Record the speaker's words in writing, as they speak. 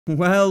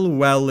Well,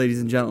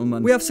 ladies and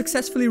gentlemen, we have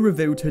successfully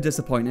reviewed her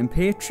disappointing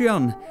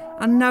Patreon,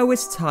 and now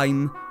it's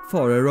time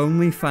for her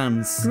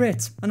OnlyFans.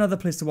 Great, another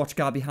place to watch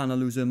Gabbie Hanna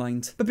lose her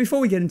mind. But before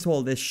we get into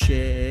all this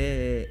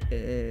shit...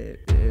 We're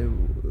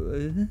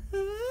all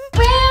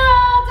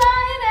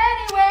dying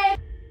anyway.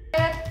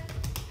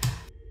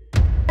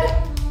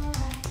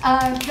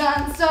 I've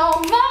done so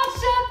much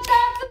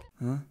that...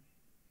 Huh?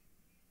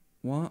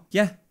 What?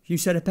 Yeah, you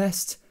said it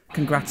best.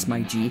 Congrats,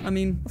 my G. I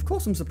mean, of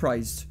course I'm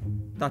surprised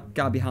that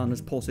Gabbie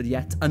Hanna's posted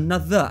yet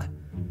another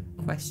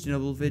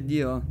questionable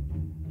video.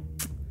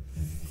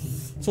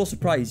 So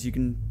surprised, you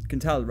can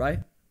tell,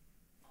 right?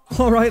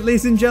 Alright,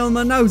 ladies and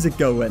gentlemen, how's it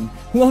going?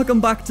 Welcome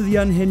back to the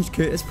Unhinged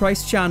Curtis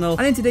Price channel,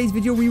 and in today's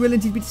video we will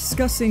indeed be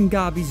discussing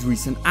Gabbie's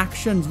recent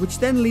actions, which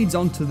then leads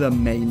on to the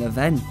main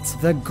event,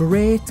 the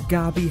great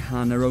Gabbie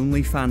Hanna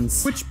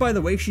OnlyFans, which, by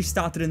the way, she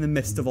started in the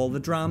midst of all the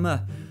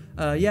drama.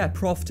 Yeah,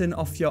 profiting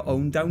off your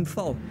own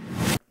downfall.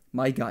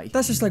 My guy.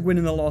 That's just like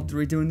winning the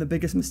lottery, doing the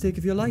biggest mistake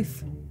of your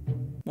life.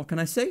 What can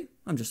I say?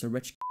 I'm just a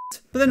rich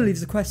But then it leaves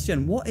the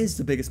question, what is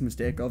the biggest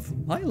mistake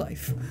of my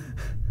life?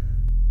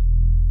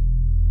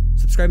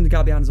 Subscribing to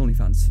Gabbie Hanna's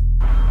OnlyFans.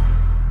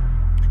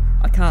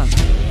 I can't.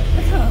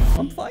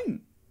 I'm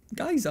fine.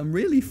 Guys, I'm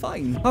really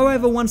fine.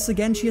 However, once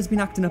again, she has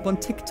been acting up on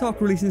TikTok,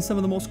 releasing some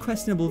of the most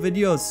questionable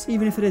videos,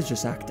 even if it is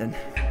just acting.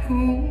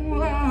 Who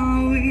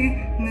are we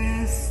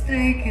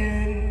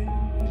mistaken?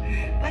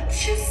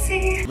 But you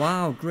see...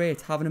 Wow,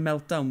 great, having a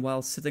meltdown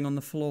while sitting on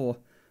the floor.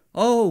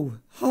 Oh,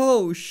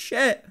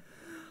 shit.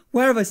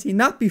 Where have I seen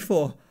that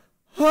before?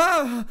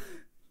 Ah!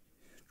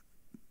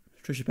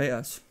 Trisha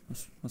Paytas.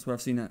 That's where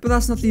I've seen it. But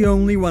that's not the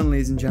only one,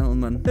 ladies and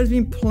gentlemen. There's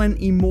been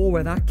plenty more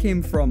where that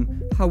came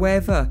from.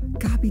 However,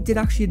 Gabbie did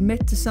actually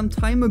admit to some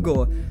time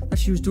ago that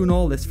she was doing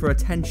all this for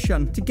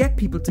attention, to get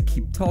people to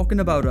keep talking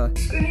about her.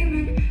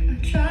 Screaming,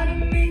 I try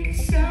to make a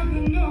sound,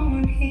 but no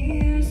one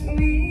hears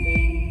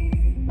me.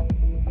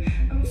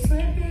 I'm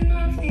slipping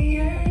off the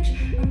edge,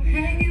 I'm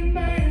hanging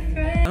by a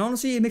thread. And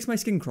honestly, it makes my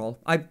skin crawl.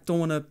 I don't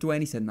want to do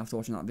anything after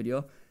watching that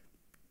video.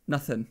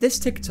 Nothing. This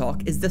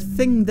TikTok is the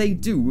thing they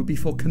do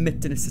before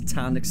committing a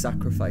satanic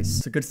sacrifice.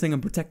 It's a good thing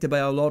I'm protected by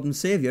our Lord and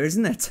Saviour,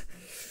 isn't it?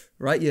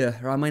 Right here,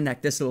 around my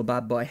neck, this little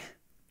bad boy.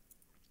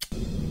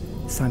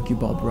 Thank you,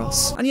 Bob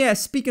Ross. And yeah,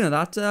 speaking of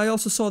that, I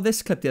also saw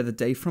this clip the other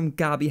day from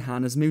Gabbie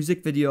Hanna's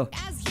music video.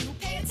 As you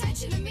pay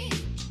attention to me.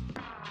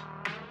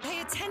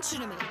 Pay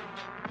attention to me.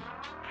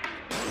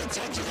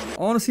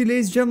 Honestly,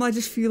 ladies and gentlemen, I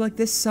just feel like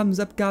this sums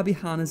up Gabbie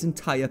Hanna's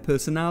entire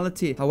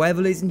personality.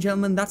 However, ladies and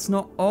gentlemen, that's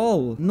not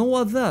all. No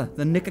other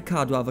than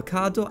Nikocado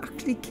Avocado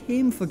actually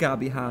came for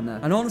Gabbie Hanna.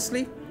 And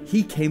honestly,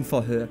 he came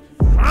for her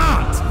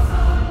hard.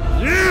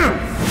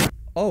 Yeah!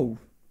 Oh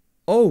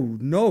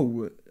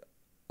no.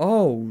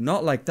 Oh,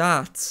 not like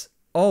that.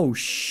 Oh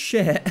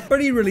shit. But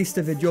he released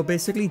a video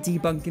basically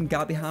debunking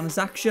Gabbie Hanna's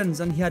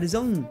actions, and he had his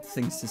own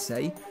things to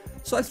say.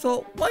 So I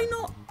thought, why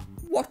not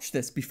watch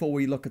this before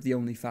we look at the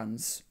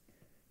OnlyFans?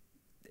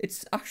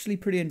 It's actually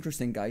pretty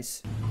interesting,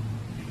 guys.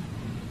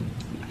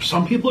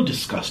 Some people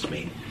disgust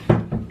me.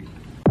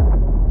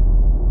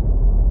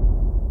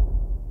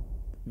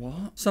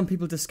 What? Some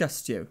people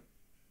disgust you?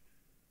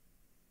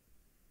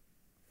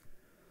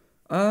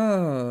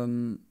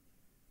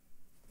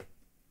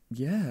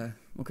 Yeah,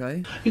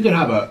 okay. You could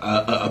have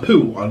a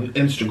poo on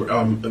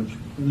Instagram,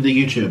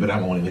 the YouTube, and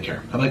I won't even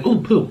care. I'm like, oh,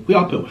 poo. We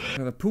all poo. I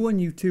have a poo on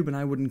YouTube and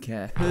I wouldn't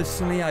care.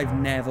 Personally, I've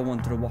never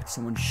wanted to watch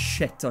someone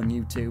shit on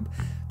YouTube.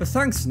 But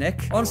thanks,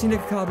 Nick. Honestly,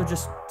 Nikocado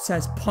just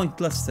says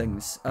pointless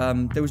things.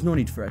 There was no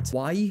need for it.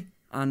 Why?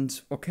 And,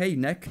 okay,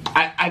 Nick.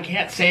 I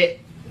can't say it.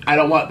 I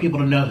don't want people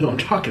to know who I'm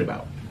talking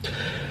about.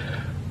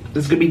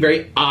 This is going to be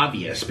very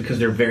obvious because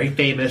they're very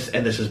famous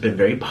and this has been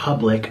very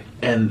public,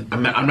 and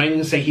I'm not even going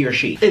to say he or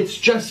she. It's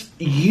just,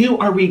 you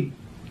are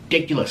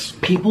ridiculous.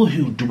 People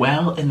who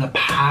dwell in the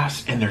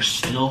past and they're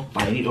still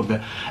fighting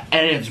over,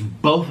 and it's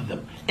both of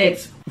them.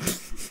 It's...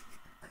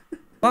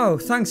 Wow,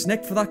 thanks,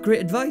 Nick, for that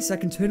great advice. I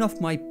can turn off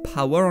my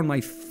power on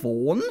my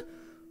phone?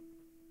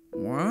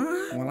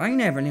 What? Well, I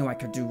never knew I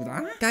could do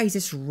that. Guys,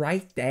 it's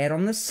right there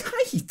on the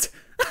site.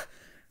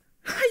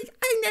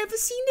 I never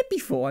seen it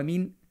before. I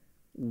mean...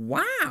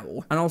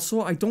 Wow. And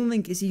also, I don't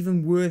think it's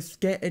even worth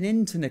getting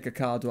into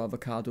Nikocado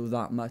Avocado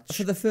that much.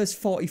 For the first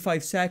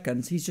 45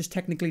 seconds, he's just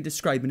technically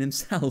describing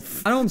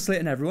himself. I know I'm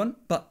slating everyone,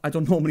 but I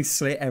don't normally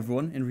slate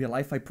everyone in real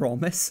life, I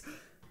promise.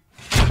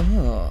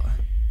 Oh,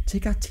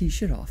 take that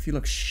t-shirt off, you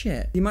look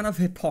shit. The amount of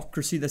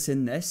hypocrisy that's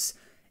in this,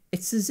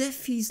 it's as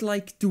if he's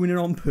like doing it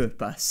on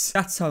purpose.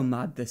 That's how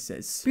mad this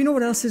is. But you know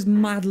what else is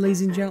mad,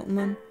 ladies and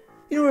gentlemen?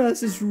 You know what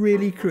else is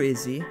really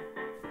crazy?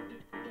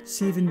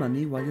 Saving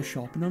money while you're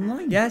shopping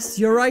online. Yes,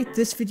 you're right,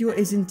 this video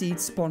is indeed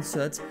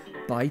sponsored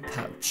by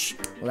Pouch.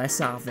 Let's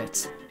have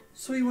it.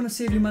 So you want to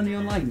save your money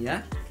online,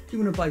 yeah? You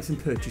want to buy some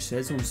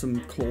purchases on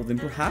some clothing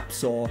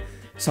perhaps, or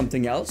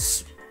something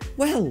else?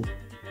 Well,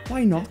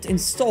 why not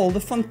install the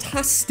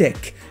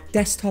fantastic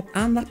desktop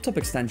and laptop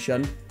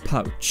extension,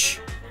 Pouch.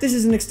 This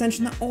is an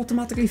extension that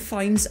automatically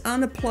finds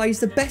and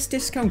applies the best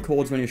discount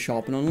codes when you're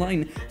shopping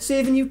online,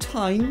 saving you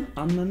time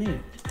and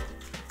money.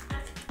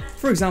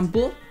 For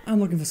example, I'm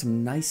looking for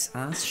some nice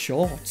ass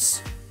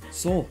shorts.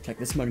 So, check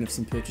this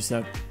magnificent purchase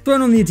out.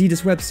 Thrown on the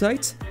Adidas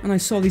website, and I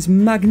saw these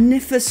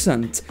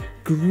magnificent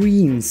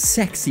green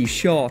sexy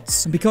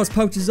shorts. And because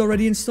Pouch is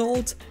already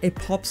installed, it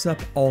pops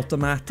up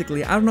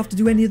automatically. I don't have to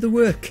do any of the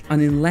work.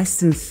 And in less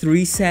than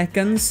 3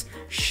 seconds,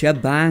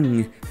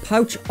 shebang.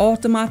 Pouch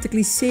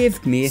automatically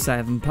saved me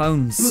 £7.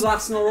 But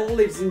that's not all,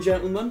 ladies and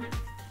gentlemen.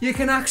 You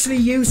can actually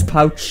use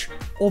Pouch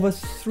over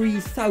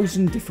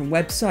 3,000 different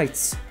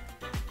websites.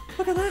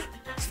 Look at that.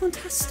 It's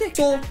fantastic.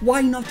 So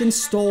why not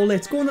install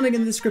it? Go on the link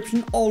in the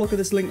description or look at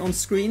this link on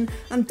screen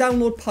and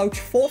download Pouch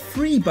for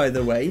free, by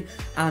the way.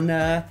 And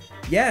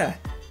yeah,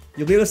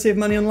 you'll be able to save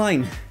money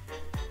online.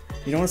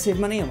 You don't want to save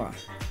money or what?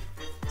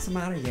 What's the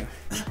matter with you?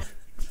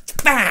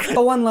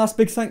 Oh, one last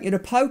big thank you to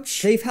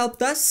Pouch. They've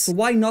helped us, so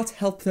why not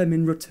help them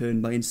in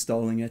return by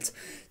installing it?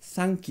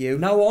 Thank you.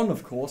 Now on,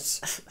 of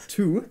course,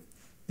 to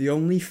the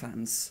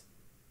OnlyFans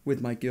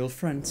with my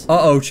girlfriend.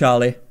 Uh-oh,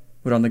 Charlie.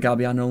 We're on the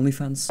Gabbie Hanna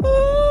OnlyFans.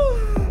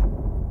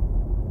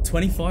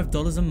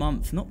 $25 a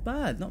month. Not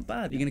bad, not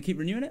bad. You gonna keep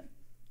renewing it?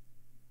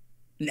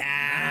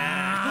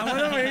 Nah,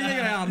 what are you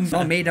thinking?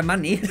 Not made of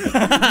money.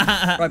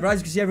 Right, guys,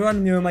 you can see everyone.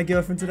 I'm here with my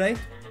girlfriend today.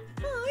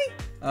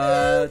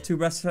 Hi. Two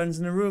best friends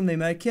in a room. They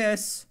may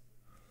kiss.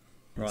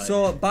 Right.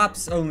 So,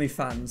 Babs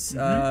OnlyFans.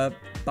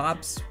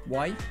 Babs,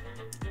 why?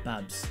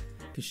 Babs.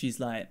 Because she's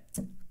like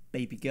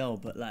baby girl,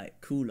 but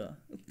like cooler.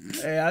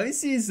 Hey, I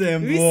see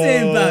some. We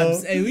saying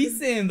Babs. Hey, we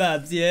saying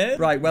Babs, yeah?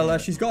 Right, well,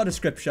 she's got a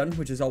description,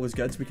 which is always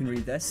good, so we can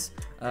read this.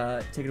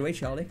 Take it away,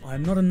 Charlie.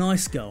 I'm not a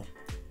nice girl.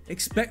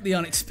 Expect the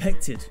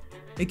unexpected.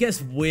 It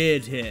gets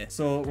weird here.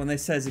 So, when they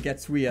says it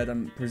gets weird,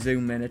 I'm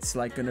presuming it's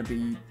like gonna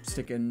be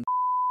sticking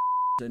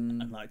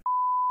and like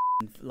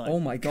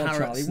oh my god,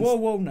 Charlie. carrots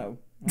Whoa, no.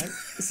 Right?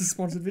 This is a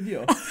sponsored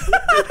video.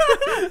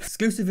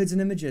 Exclusive vids and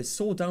images.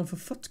 So down for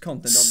foot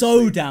content, obviously.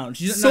 So down.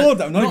 She's so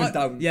down, not even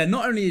down. Yeah,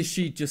 not only is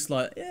she just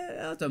like,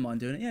 yeah, I don't mind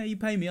doing it. Yeah, you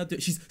pay me, I'll do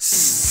it. She's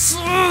so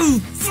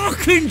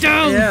fucking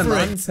down yeah, for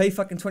man. it. Pay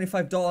fucking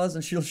 $25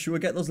 and she'll sure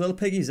get those little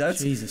piggies out.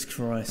 Jesus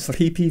Christ. For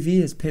PPV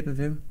is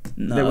pay-per-view.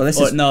 No, well, this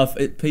is no, if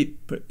it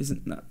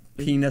isn't that.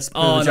 penis per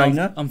Oh, vagina.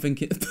 no, I'm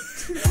thinking.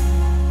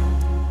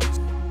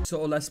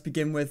 So let's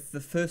begin with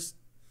the first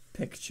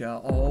picture.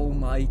 Oh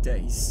my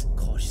days.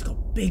 God, she's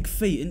got big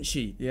feet, isn't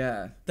she?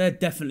 Yeah. They're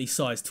definitely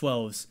size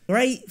 12s.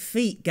 Great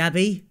feet,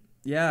 Gabbie.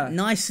 Yeah.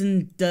 Nice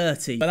and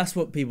dirty. But that's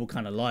what people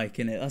kind of like,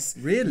 innit? That's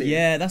Really?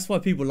 Yeah, that's why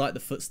people like the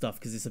foot stuff,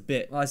 because it's a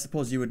bit. Well, I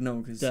suppose you would know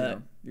because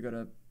you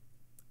gotta.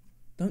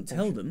 Don't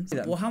tell them.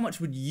 Well, how much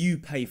would you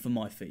pay for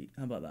my feet?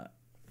 How about that?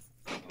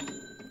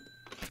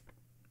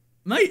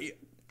 Mate,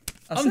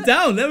 I'm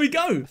down. There we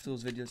go. For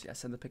those videos, yeah,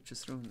 send the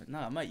pictures through.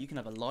 Nah, mate, you can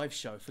have a live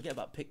show. Forget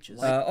about pictures.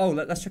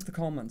 Let's check the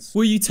comments.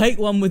 Will you take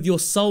one with your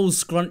soul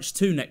scrunched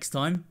too next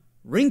time?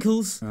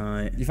 Wrinkles.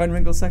 Alright. You find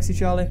wrinkles sexy,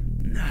 Charlie?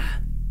 Nah,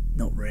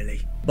 not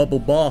really. Bubble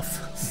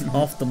bath.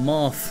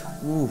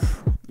 Aftermath.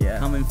 Oof. Yeah.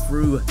 Coming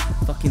through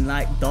fucking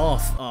like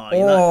Darth.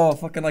 Oh,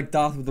 fucking like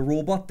Darth with the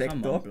robot dick,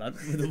 come though. on, blood.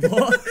 With the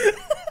what?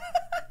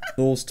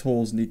 Those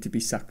toes need to be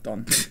sucked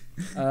on.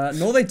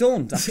 No, they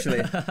don't,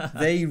 actually.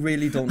 They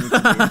really don't need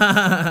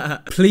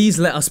to be. Please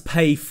let us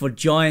pay for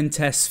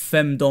giantess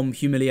femdom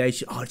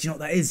humiliation. Oh, do you know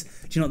what that is? Do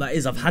you know what that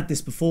is? I've had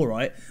this before,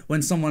 right?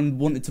 When someone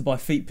wanted to buy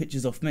feet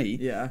pictures off me,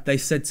 yeah, they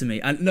said to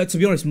me, and no, to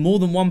be honest, more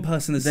than one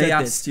person has said this. They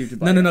asked you to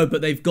buy No,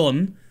 but they've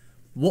gone,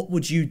 what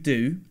would you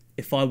do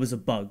if I was a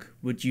bug?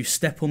 Would you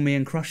step on me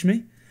and crush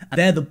me? And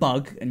they're the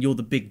bug, and you're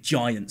the big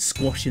giant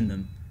squashing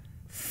them.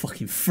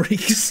 Fucking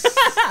freaks.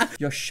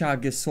 Your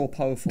shag is so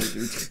powerful,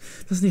 dude.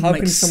 Doesn't even How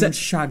make can someone's sense.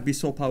 shag be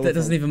so powerful? That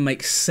doesn't even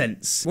make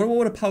sense. What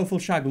would a powerful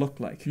shag look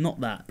like? Not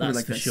that. That's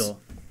like for this. sure.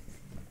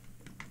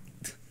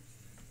 Do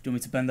you want me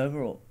to bend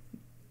over or?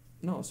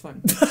 No, it's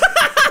fine.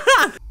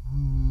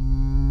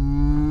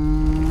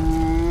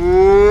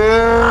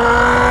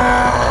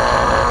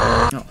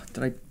 Oh,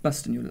 did I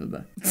bust on you a little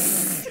bit?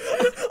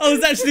 I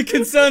was actually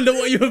concerned at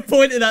what you were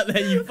pointing at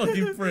there, you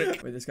fucking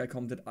prick. Wait, this guy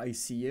commented, I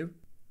see you.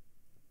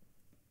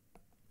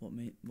 What,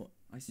 me? What?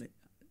 I see.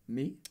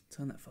 Me?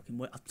 Turn that fucking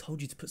way. I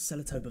told you to put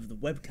sellotape over the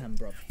webcam,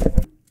 bruv.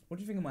 What do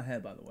you think of my hair,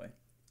 by the way?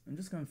 I'm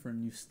just going for a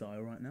new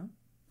style right now.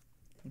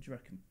 What do you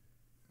reckon?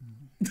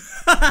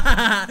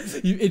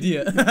 You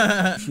idiot.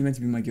 She meant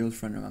to be my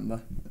girlfriend,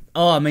 remember?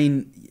 Oh, I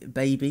mean,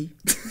 baby.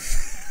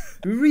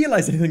 Do we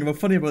realise anything about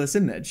funny about this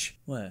image?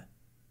 Where?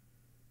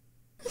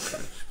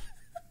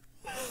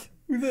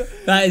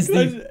 That is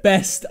the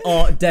best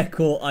art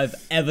decor I've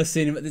ever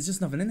seen. But there's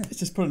just nothing in it. It's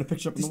just putting a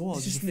picture up on the wall.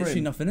 There's It's just a frame.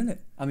 literally nothing in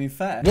it. I mean,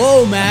 fair.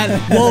 Whoa, man.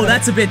 Whoa,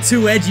 that's a bit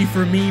too edgy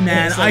for me,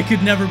 man. It's like- I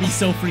could never be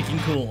so freaking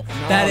cool.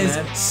 That is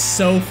man.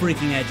 so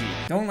freaking edgy.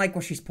 Don't like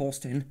what she's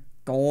posting.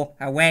 Go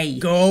away.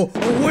 Go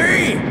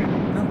away!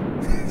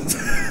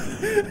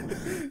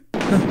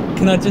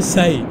 Can I just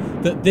say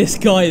that this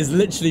guy is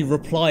literally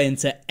replying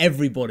to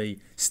everybody,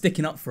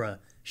 sticking up for her.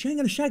 She ain't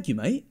gonna shag you,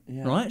 mate.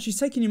 Yeah. Right? She's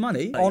taking your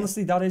money.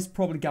 Honestly, that is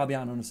probably Gabbie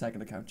Hanna on a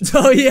second account.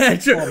 Oh yeah,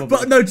 true. Probably.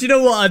 But no, do you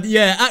know what?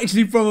 Yeah,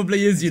 actually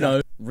probably is, you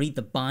know. Read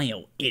the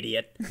bio,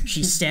 idiot.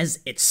 She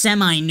says it's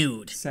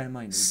semi-nude.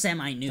 Semi-nude.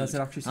 Semi-nude. Does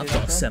it actually say I've that?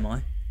 got a though? semi.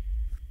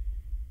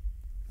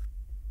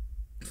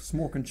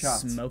 Smoke and chat.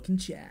 Smoking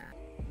chat.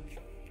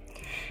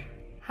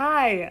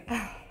 Hi.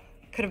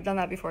 Could have done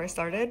that before I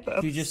started,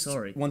 but You just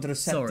Sorry. wanted to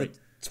set Sorry. the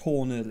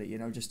tone early, you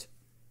know, just...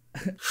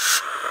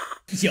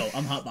 Yo,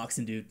 I'm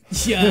hotboxing, dude.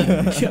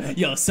 Yeah.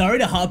 Yo, sorry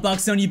to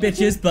hotbox on you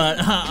bitches, but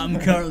I'm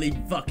currently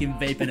fucking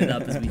vaping it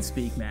up as we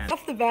speak, man.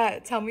 off the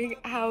bat, tell me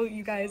how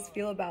you guys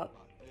feel about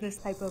this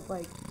type of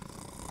like.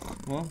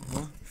 What?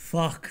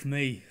 Fuck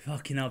me.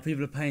 Fucking hell.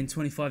 People are paying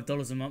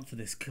 $25 a month for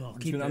this. God,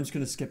 keep I'm it. just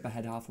gonna skip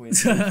ahead halfway and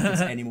see if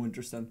it's any more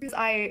interesting. Because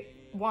I,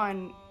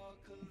 one,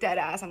 dead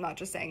ass. I'm not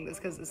just saying this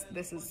because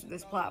this is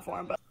this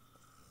platform, but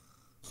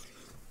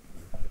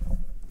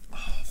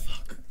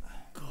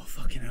God,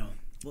 fucking hell.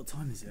 What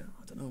time is it?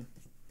 I don't know.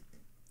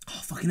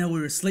 Oh, fucking hell. We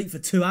were asleep for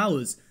 2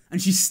 hours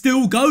and she's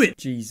still going.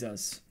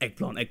 Jesus.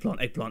 Eggplant.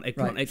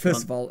 Right,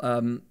 first of all,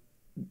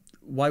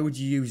 why would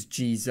you use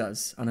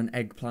Jesus and an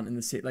eggplant in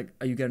the city? Like,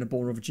 are you getting a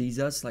boner of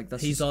Jesus? Like,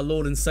 that's He's just... our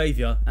Lord and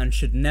Saviour and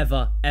should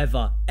never,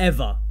 ever,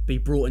 ever be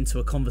brought into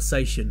a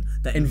conversation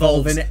that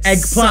involves Involving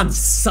eggplants.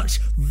 such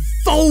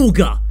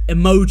vulgar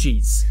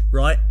emojis,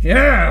 right?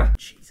 Yeah!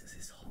 Jesus,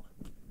 it's hot.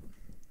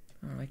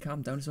 Alright,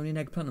 calm down. It's only an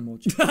eggplant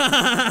emoji.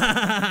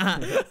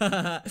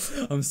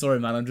 I'm sorry,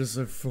 man. I'm just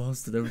so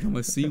flustered every time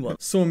I see one.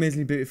 So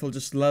amazingly beautiful.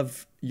 Just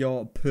love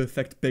your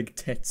perfect big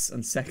tits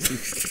and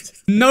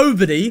sexy.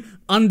 Nobody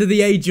under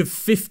the age of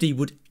 50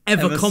 would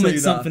ever comment say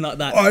that. something like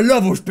that. I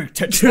love those big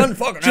tits, man.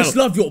 Fucking Just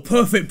hell. love your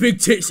perfect big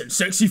tits and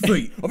sexy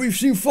feet. Have you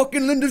seen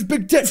fucking Linda's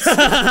big tits?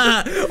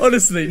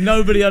 Honestly,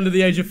 nobody under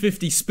the age of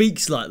 50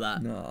 speaks like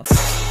that. Nah.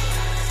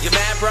 You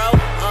mad, bro?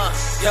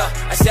 Yeah.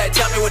 I said,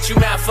 tell me what you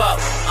mad for?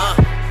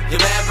 You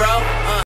mad, bro?